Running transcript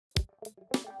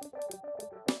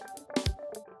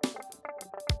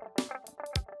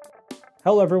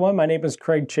Hello everyone, my name is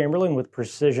Craig Chamberlain with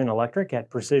Precision Electric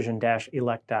at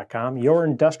precision-elect.com, your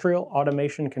industrial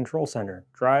automation control center.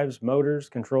 Drives, motors,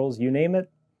 controls, you name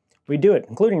it, we do it,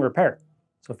 including repair.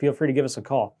 So feel free to give us a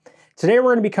call. Today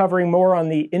we're going to be covering more on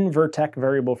the Invertek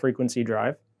variable frequency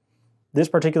drive. This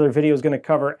particular video is going to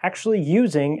cover actually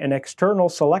using an external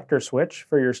selector switch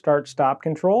for your start-stop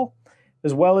control,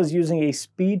 as well as using a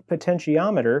speed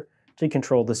potentiometer to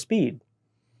control the speed.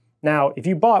 Now, if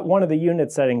you bought one of the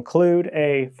units that include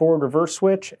a forward reverse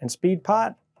switch and speed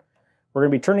pot, we're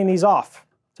going to be turning these off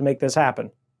to make this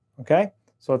happen. Okay,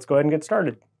 so let's go ahead and get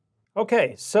started.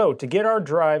 Okay, so to get our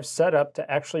drive set up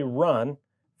to actually run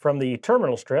from the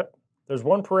terminal strip, there's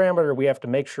one parameter we have to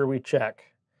make sure we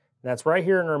check. And that's right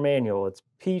here in our manual. It's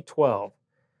P12. So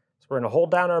we're going to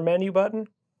hold down our menu button, and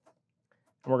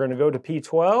we're going to go to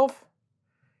P12.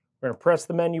 We're going to press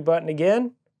the menu button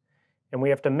again. And we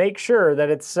have to make sure that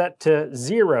it's set to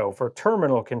 0 for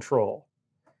terminal control.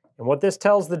 And what this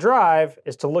tells the drive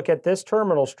is to look at this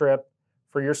terminal strip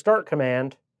for your start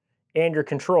command and your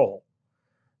control.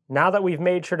 Now that we've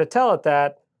made sure to tell it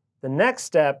that, the next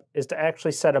step is to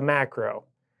actually set a macro.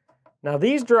 Now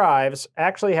these drives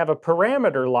actually have a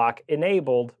parameter lock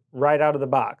enabled right out of the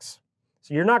box.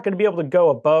 So you're not going to be able to go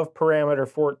above parameter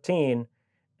 14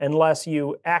 unless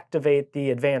you activate the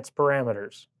advanced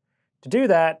parameters. To do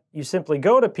that, you simply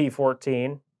go to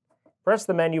P14, press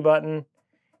the menu button,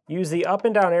 use the up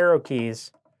and down arrow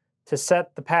keys to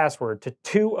set the password to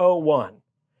 201.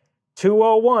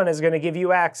 201 is going to give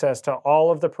you access to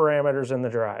all of the parameters in the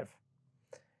drive.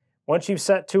 Once you've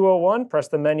set 201, press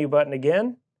the menu button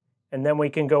again, and then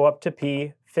we can go up to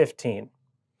P15.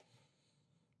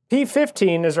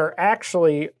 P15 is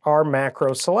actually our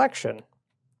macro selection.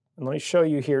 And let me show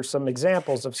you here some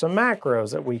examples of some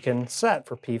macros that we can set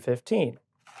for P15.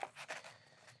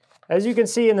 As you can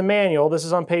see in the manual, this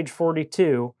is on page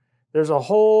 42, there's a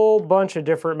whole bunch of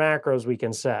different macros we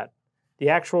can set. The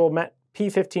actual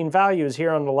P15 value is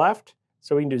here on the left,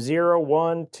 so we can do 0,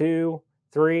 1, 2,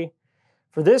 3.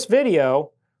 For this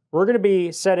video, we're going to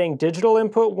be setting digital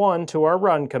input 1 to our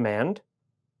run command,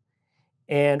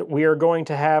 and we are going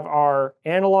to have our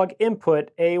analog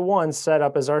input A1 set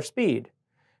up as our speed.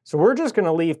 So we're just going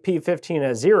to leave P15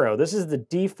 at 0. This is the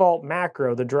default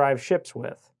macro the drive ships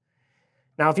with.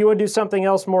 Now if you want to do something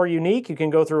else more unique, you can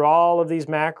go through all of these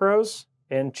macros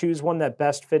and choose one that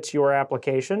best fits your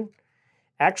application.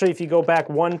 Actually, if you go back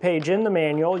one page in the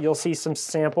manual, you'll see some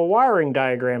sample wiring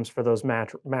diagrams for those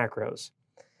macros.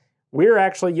 We're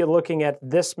actually looking at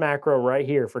this macro right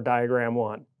here for diagram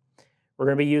 1. We're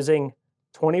going to be using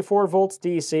 24 volts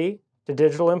DC to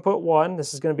digital input 1.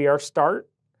 This is going to be our start.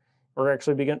 We're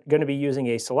actually going to be using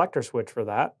a selector switch for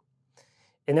that.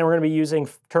 And then we're going to be using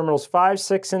terminals 5,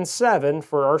 6, and 7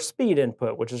 for our speed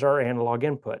input, which is our analog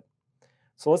input.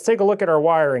 So let's take a look at our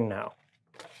wiring now.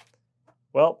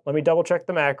 Well, let me double check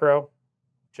the macro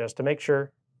just to make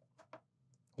sure.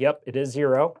 Yep, it is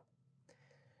 0.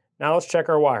 Now let's check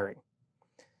our wiring.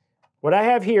 What I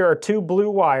have here are 2 blue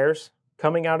wires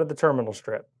coming out of the terminal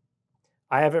strip.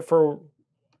 I have it for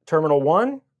terminal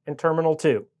 1 and terminal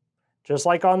 2. Just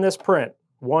like on this print,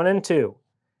 1 and 2.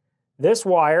 This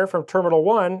wire from terminal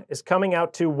 1 is coming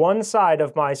out to one side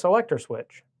of my selector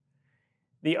switch.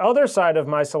 The other side of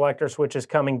my selector switch is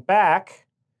coming back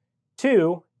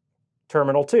to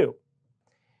terminal 2.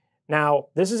 Now,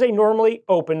 this is a normally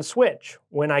open switch.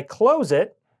 When I close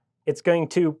it, it's going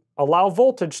to allow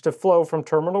voltage to flow from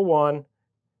terminal 1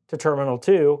 to terminal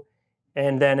 2,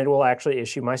 and then it will actually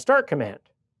issue my start command.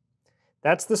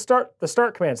 That's the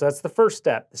start command, so that's the first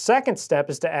step. The second step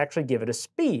is to actually give it a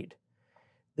speed.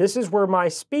 This is where my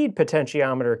speed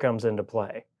potentiometer comes into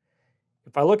play.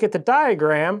 If I look at the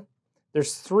diagram,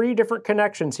 there's 3 different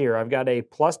connections here. I've got a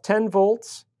plus 10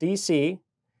 volts DC,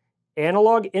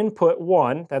 analog input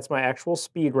 1, that's my actual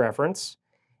speed reference,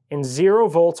 and 0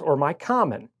 volts or my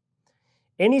common.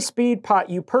 Any speed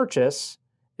pot you purchase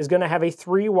is going to have a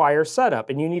 3-wire setup,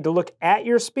 and you need to look at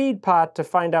your speed pot to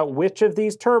find out which of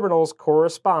these terminals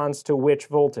corresponds to which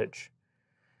voltage.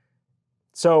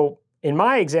 So in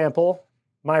my example,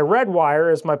 my red wire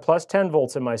is my plus 10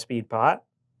 volts in my speed pot,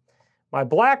 my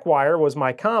black wire was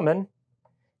my common,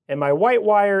 and my white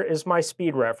wire is my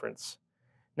speed reference.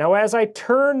 Now as I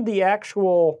turn the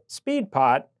actual speed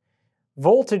pot,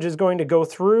 voltage is going to go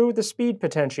through the speed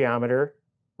potentiometer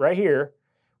right here,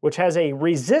 which has a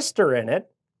resistor in it,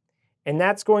 and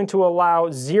that's going to allow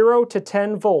 0 to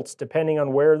 10 volts, depending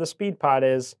on where the speed pot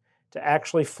is, to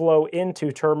actually flow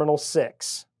into terminal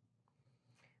 6.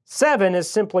 7 is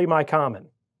simply my common.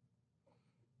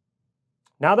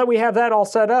 Now that we have that all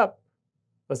set up,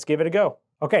 let's give it a go.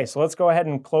 Okay, so let's go ahead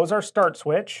and close our start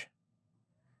switch.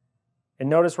 And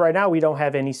notice right now we don't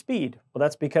have any speed. Well,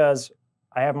 that's because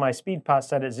I have my speed pot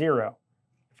set at 0.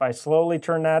 If I slowly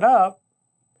turn that up,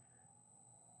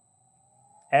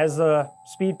 as the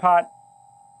speed pot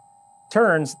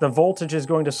turns, the voltage is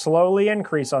going to slowly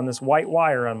increase on this white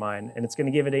wire on mine, and it's going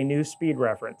to give it a new speed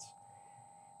reference.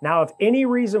 Now, if any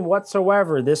reason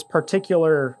whatsoever this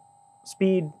particular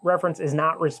speed reference is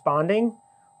not responding,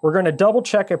 we're going to double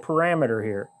check a parameter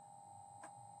here.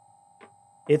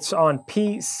 It's on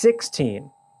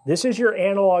P16. This is your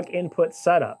analog input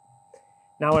setup.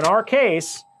 Now, in our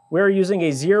case, we're using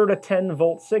a 0 to 10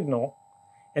 volt signal,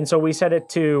 and so we set it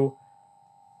to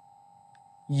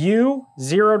U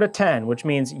 0 to 10, which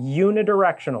means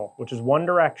unidirectional, which is one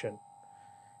direction.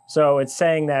 So it's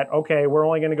saying that, okay, we're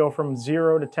only going to go from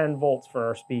 0 to 10 volts for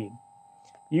our speed.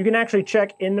 You can actually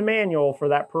check in the manual for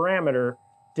that parameter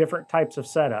different types of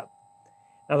setup.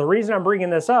 Now, the reason I'm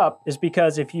bringing this up is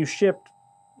because if you shipped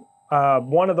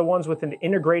one of the ones with an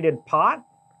integrated pot,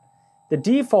 the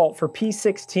default for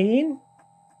P16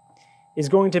 is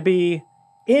going to be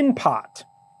in pot,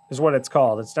 is what it's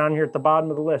called. It's down here at the bottom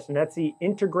of the list, and that's the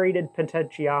integrated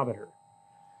potentiometer.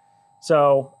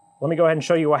 So let me go ahead and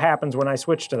show you what happens when I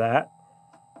switch to that.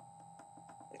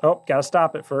 Oh, gotta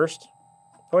stop it first.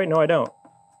 Oh wait, no I don't.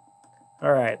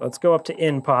 All right, let's go up to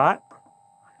in pot,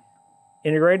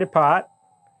 integrated pot.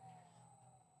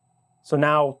 So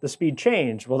now the speed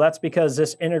changed. Well, that's because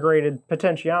this integrated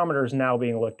potentiometer is now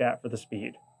being looked at for the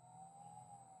speed.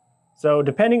 So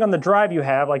depending on the drive you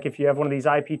have, like if you have one of these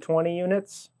IP20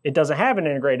 units, it doesn't have an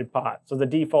integrated pot. So the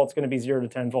default's going to be 0 to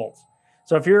 10 volts.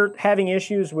 So if you're having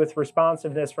issues with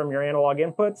responsiveness from your analog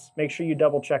inputs, make sure you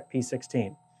double check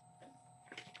P16.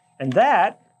 And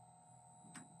that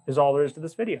is all there is to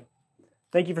this video.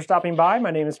 Thank you for stopping by.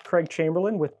 My name is Craig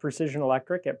Chamberlain with Precision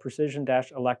Electric at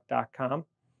precision-elect.com.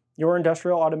 Your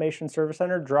industrial automation service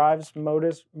center, drives,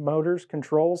 motors,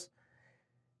 controls,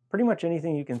 pretty much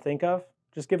anything you can think of.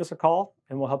 Just give us a call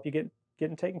and we'll help you get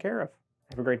taken care of.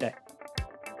 Have a great day.